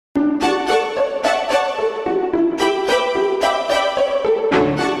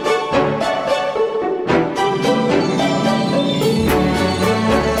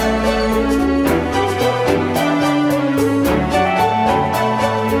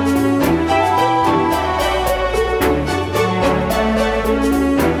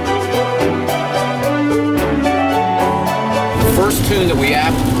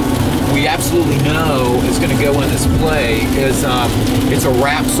probably know is going to go in this play is it's a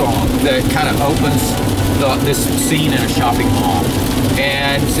rap song that kind of opens this scene in a shopping mall.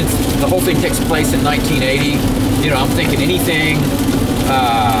 And since the whole thing takes place in 1980, you know, I'm thinking anything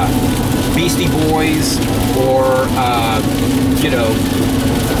Beastie Boys or, you know,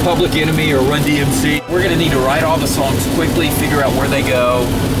 Public Enemy or Run DMC. We're going to need to write all the songs quickly, figure out where they go,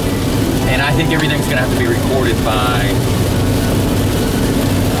 and I think everything's going to have to be recorded by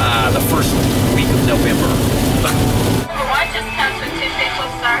the first week of November. Number one just comes with 2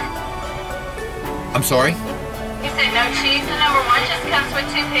 pickles, sir. I'm sorry? You said no cheese, and number one just comes with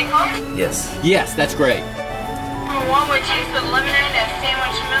 2 pickles? Yes. Yes, that's great. Number one with cheese with lemonade and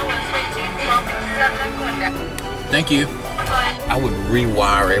sandwich meal with sweet tea. Welcome to the window. Thank you. I would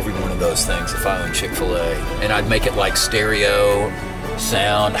rewire every one of those things if I owned Chick-fil-A, and I'd make it like stereo,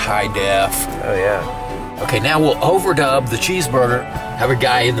 sound, high def. Oh yeah. Okay, now we'll overdub the cheeseburger, have a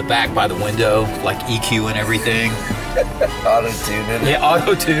guy in the back by the window, like EQ and everything. Auto-tuning it. Yeah,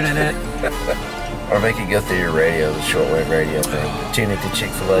 auto-tuning it. Or make it go through your radio, the shortwave radio thing. Tune it to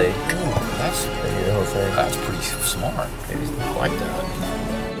Chick-fil-A. Ooh, that's The whole thing. That's pretty smart. I like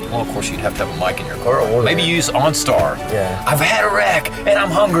that. Well, of course, you'd have to have a mic in your car. Or maybe use OnStar. Yeah. I've had a wreck and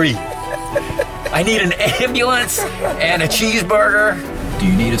I'm hungry. I need an ambulance and a cheeseburger. Do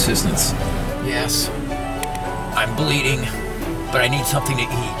you need assistance? Yes. I'm bleeding, but I need something to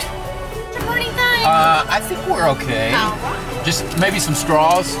eat. I think we're okay. Alright. Just maybe some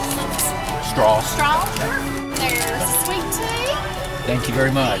straws. Straws. Straw, sure. There's a sweet tea. Thank you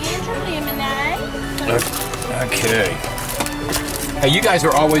very much. And your lemonade. Okay. Hey, you guys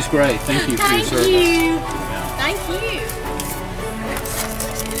are always great. Thank you for your service. Thank you. Yeah. Thank you.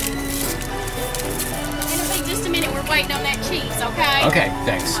 It'll be just a minute. We're waiting on that cheese, okay? Okay,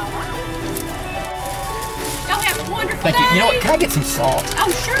 thanks. All right. Y'all have a wonderful Thank day. you. You know what? Can I get some salt?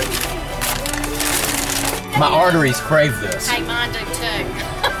 Oh, sure. My arteries crave this. Hey, mine do too.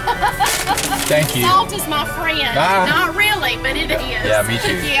 Thank you. Salt is my friend. Ah. Not really, but it is. Yeah, me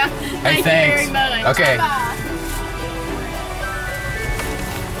too. Yeah. Hey, Thank thanks. you very much. Okay. Bye-bye.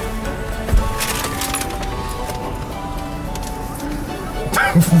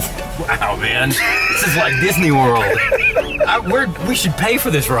 Wow, man. This is like Disney World. We should pay for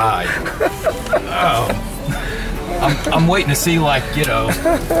this ride. I'm waiting to see, like, you know,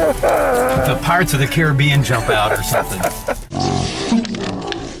 the Pirates of the Caribbean jump out or something.